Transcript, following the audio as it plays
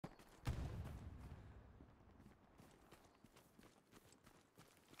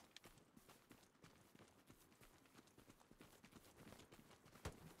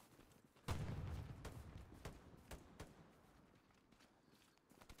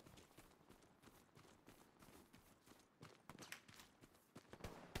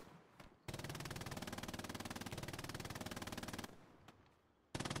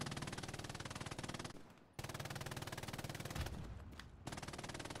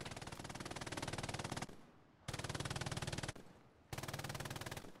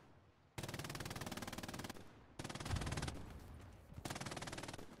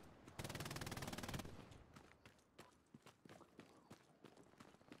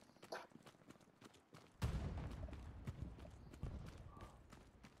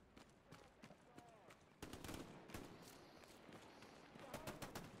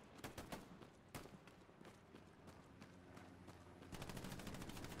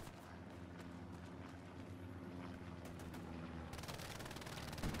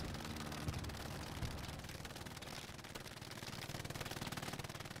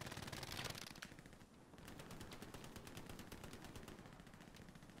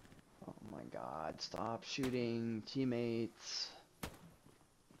God, stop shooting teammates.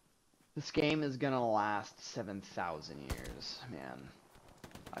 This game is gonna last 7,000 years, man.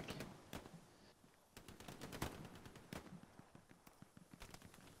 I can't.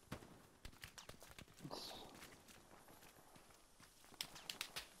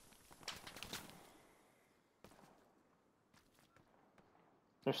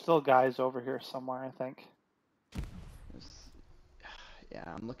 There's still guys over here somewhere, I think. Yeah,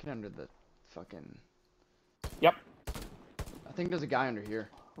 I'm looking under the fucking... Yep. I think there's a guy under here.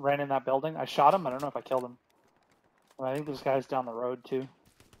 Ran in that building. I shot him. I don't know if I killed him. And I think there's guys down the road, too.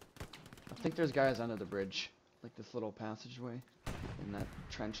 I think there's guys under the bridge. Like this little passageway in that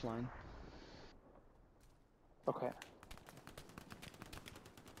trench line. Okay.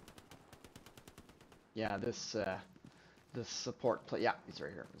 Yeah, this support play. Yeah, he's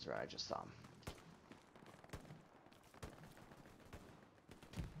right here. He's right. I just saw him.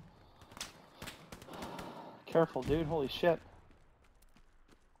 Careful, dude. Holy shit.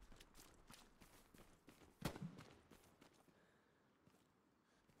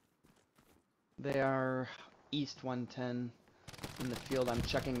 They are east 110 in the field I'm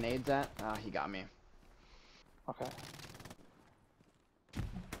checking nades at. Ah, he got me. Okay.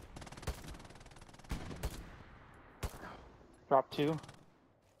 Drop 2.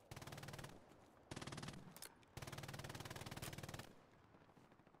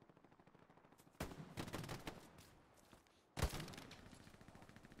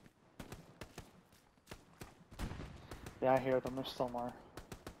 Yeah, I hear them. There's still more.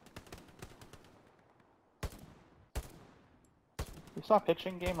 You stop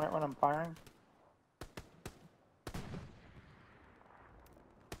pitching game right when I'm firing?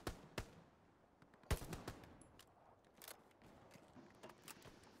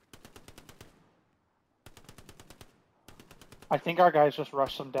 I think our guys just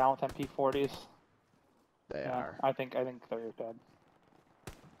rushed them down with MP40s. They are. I think they're dead.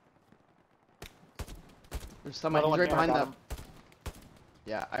 There's someone. He's right behind them.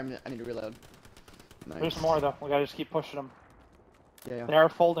 Yeah, I need to reload. Nice. There's more though. We gotta just keep pushing them. Yeah. They are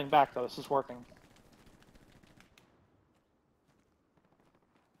folding back though. This is working.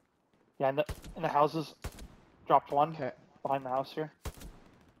 Yeah, in the houses, dropped one. Okay. Behind the house here.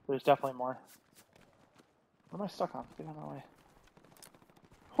 There's definitely more. What am I stuck on? Get out of my way.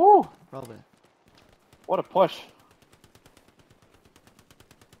 Whew! Probably. What a push.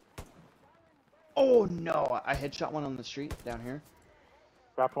 Oh no! I headshot one on the street down here.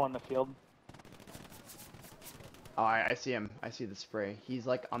 Dropped one in the field. Oh, I see him. I see the spray. He's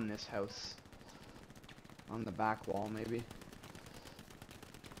like on this house. On the back wall, maybe.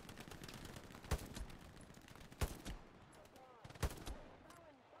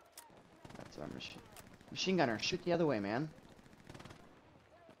 That's our machine gunner. Shoot the other way, man.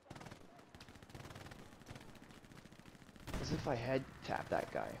 As if I head tap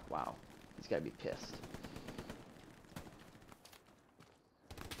that guy. Wow. He's gotta be pissed.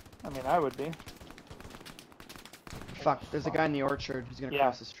 I mean, I would be. Fuck, there's a guy in the orchard. He's gonna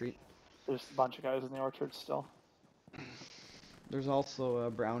cross the street. There's a bunch of guys in the orchard still. There's also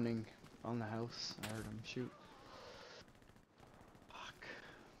a Browning on the house. I heard him shoot. Fuck.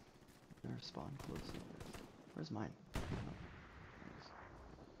 Their spawn close. Where's mine?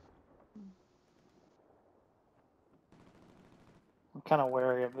 I'm kind of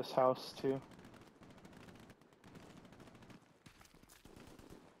wary of this house too.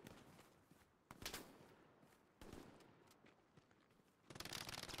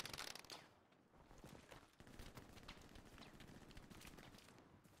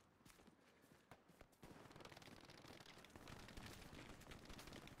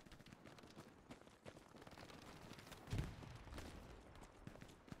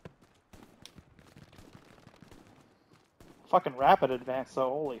 Fucking rapid advance though,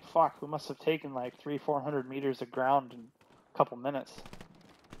 holy fuck, we must have taken like 300-400 meters of ground in a couple minutes.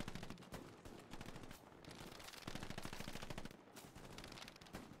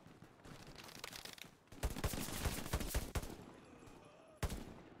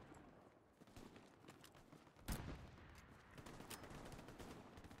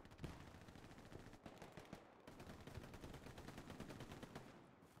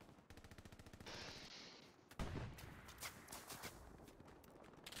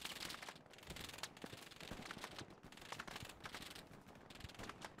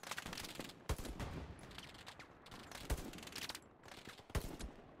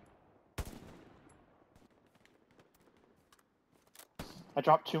 I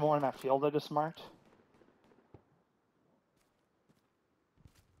dropped 2 more in that field I just marked.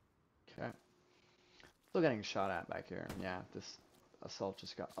 Okay. Still getting shot at back here. Yeah, this assault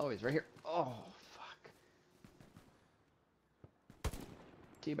just got. Oh, he's right here. Oh, fuck.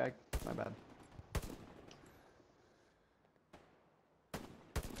 Teabag. My bad.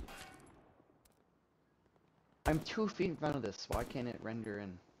 I'm 2 feet in front of this. Why can't it render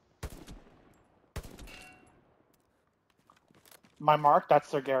in? My mark,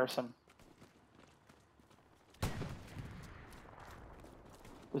 that's their garrison.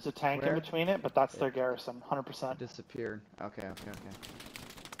 There's a tank Where? in between it, but that's their garrison, 100%. Disappeared. Okay.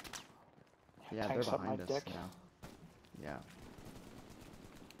 Yeah, Tank's they're up my behind us dick. now. Yeah.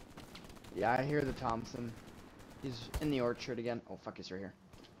 Yeah, I hear the Thompson. He's in the orchard again. Oh, fuck, he's right here.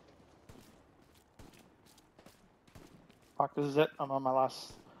 Fuck, this is it. I'm on my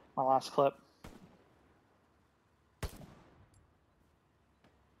last clip.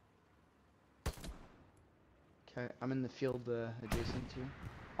 Okay, I'm in the field adjacent to you.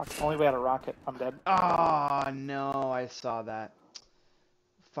 Fuck, if only we had a rocket. I'm dead. Oh, no, I saw that.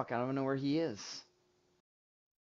 Fuck, I don't know where he is.